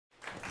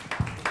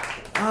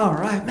All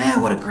right,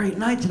 man, what a great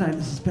night tonight.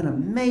 This has been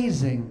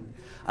amazing.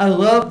 I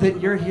love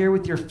that you're here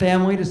with your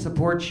family to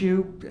support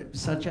you,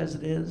 such as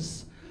it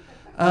is.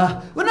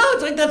 Well, no,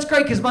 it's like, that's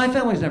great, because my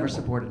family's never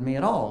supported me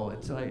at all.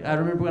 It's like, I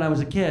remember when I was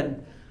a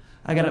kid,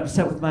 I got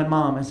upset with my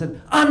mom. I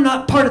said, I'm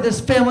not part of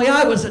this family,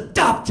 I was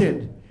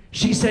adopted.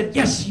 She said,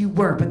 yes, you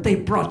were, but they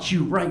brought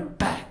you right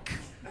back.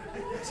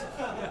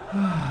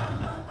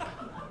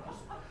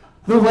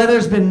 The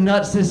weather's been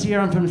nuts this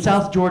year. I'm from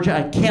South Georgia.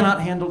 I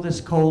cannot handle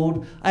this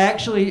cold.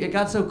 It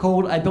got so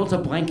cold, I built a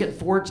blanket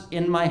fort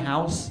in my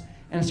house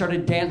and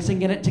started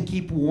dancing in it to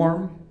keep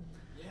warm.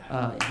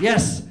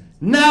 Yes,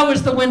 now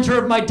is the winter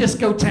of my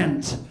disco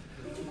tent.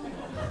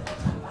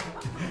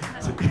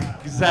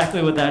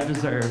 Exactly what that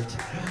deserved.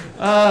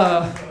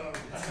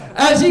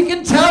 As you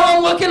can tell,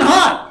 I'm looking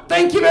hot.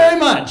 Thank you very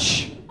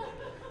much.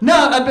 No,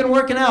 I've been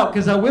working out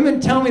because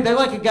women tell me they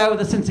like a guy with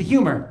a sense of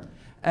humor.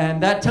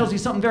 And that tells you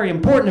something very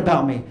important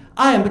about me.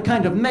 I am the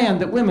kind of man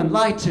that women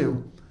lie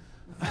to.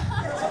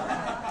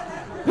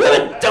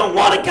 Women don't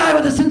want a guy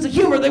with a sense of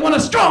humor. They want a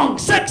strong,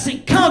 sexy,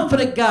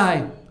 confident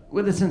guy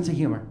with a sense of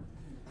humor.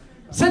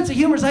 Sense of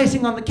humor's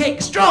icing on the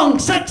cake. Strong,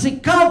 sexy,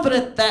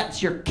 confident,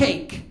 that's your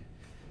cake.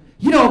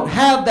 You don't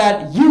have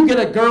that, you get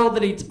a girl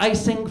that eats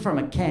icing from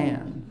a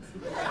can.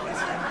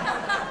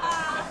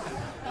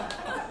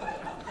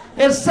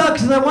 It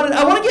sucks, because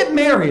I want to get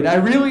married. I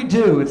really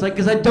do. It's like,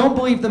 because I don't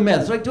believe the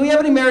myths. Like, do we have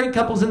any married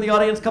couples in the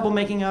audience? Couple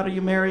making out? Are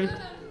you married?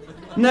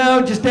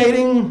 No, just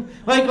dating?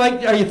 Like,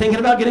 are you thinking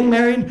about getting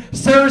married?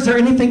 Sir, is there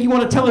anything you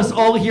want to tell us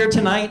all here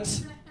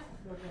tonight?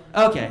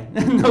 Okay,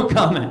 no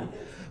comment.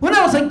 Well,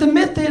 no, it's like the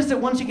myth is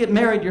that once you get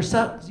married, your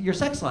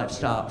sex life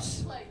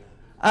stops.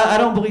 I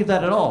don't believe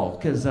that at all,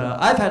 because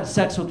I've had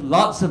sex with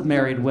lots of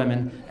married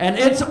women, and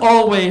it's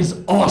always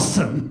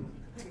awesome.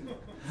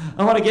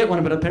 I want to get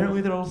one, but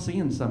apparently they're all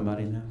seeing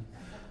somebody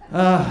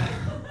now.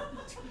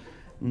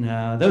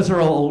 No, those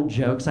are all old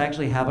jokes. I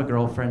actually have a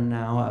girlfriend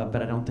now,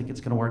 but I don't think it's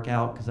going to work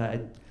out because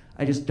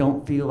I just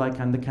don't feel like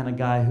I'm the kind of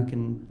guy who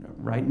can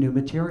write new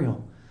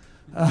material.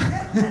 You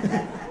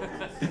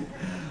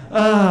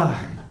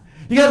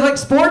guys like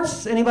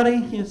sports? Anybody?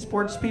 You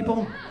sports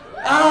people?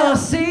 Oh,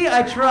 see,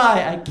 I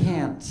try. I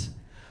can't.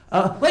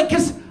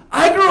 Because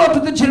I grew up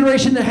with the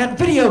generation that had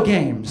video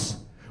games,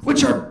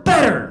 which are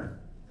better.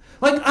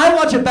 Like, I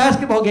watch a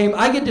basketball game,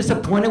 I get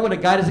disappointed when a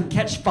guy doesn't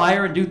catch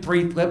fire and do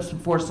 3 flips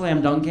before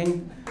slam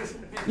dunking.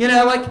 You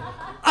know, like,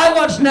 I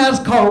watched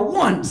NASCAR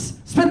once,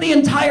 spent the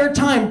entire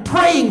time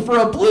praying for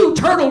a blue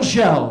turtle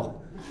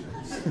shell.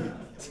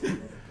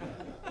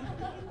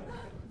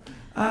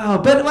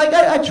 But, like,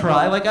 I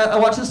try. Like, I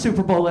watch the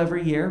Super Bowl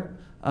every year.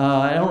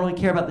 I don't really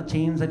care about the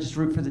teams. I just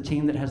root for the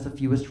team that has the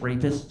fewest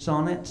rapists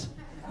on it.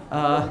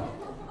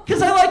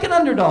 Because I like an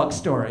underdog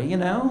story, you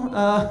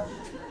know?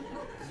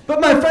 But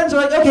my friends are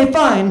like, okay,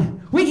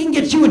 fine, we can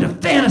get you into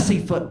fantasy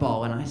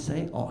football. And I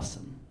say,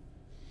 awesome.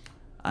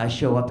 I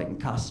show up in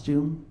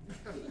costume.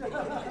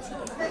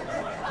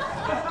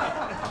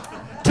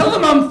 Tell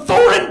them I'm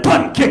foreign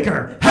punt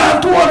kicker,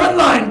 half-dwarf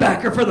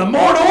linebacker for the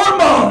Mordor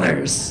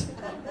Maulers,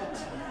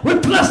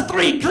 with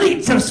 +3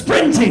 cleats of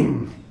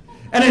sprinting,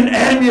 and an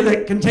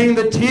amulet containing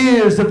the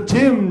tears of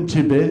Tim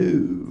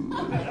Tebow.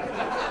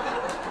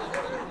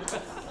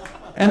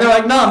 And they're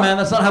like, nah, man,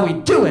 that's not how we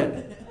do it.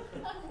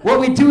 What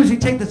we do is we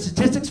take the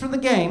statistics from the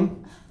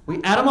game,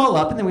 we add them all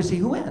up, and then we see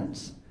who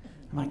wins.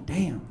 I'm like,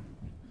 damn,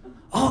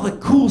 all the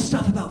cool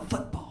stuff about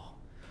football,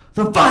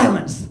 the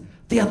violence,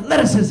 the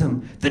athleticism,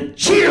 the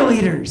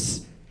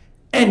cheerleaders,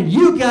 and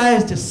you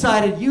guys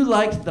decided you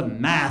liked the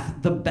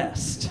math the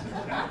best.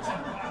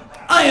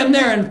 I am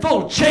there in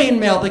full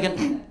chainmail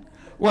thinking,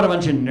 what a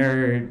bunch of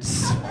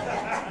nerds.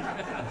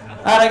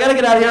 All right, I gotta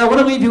get out of here. I want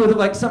to leave you with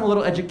like something a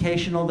little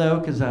educational though,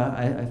 because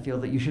I feel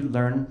that you should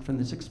learn from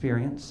this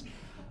experience.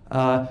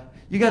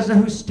 You guys know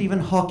who Stephen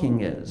Hawking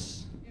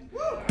is?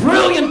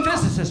 Brilliant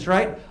physicist,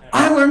 right?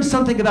 I learned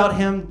something about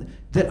him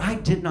that I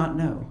did not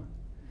know.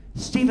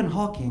 Stephen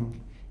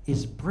Hawking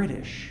is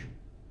British.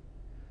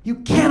 You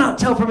cannot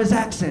tell from his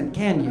accent,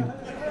 can you?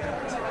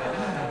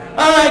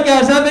 All right,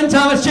 guys, I've been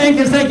Thomas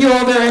Jenkins. Thank you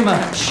all very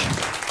much.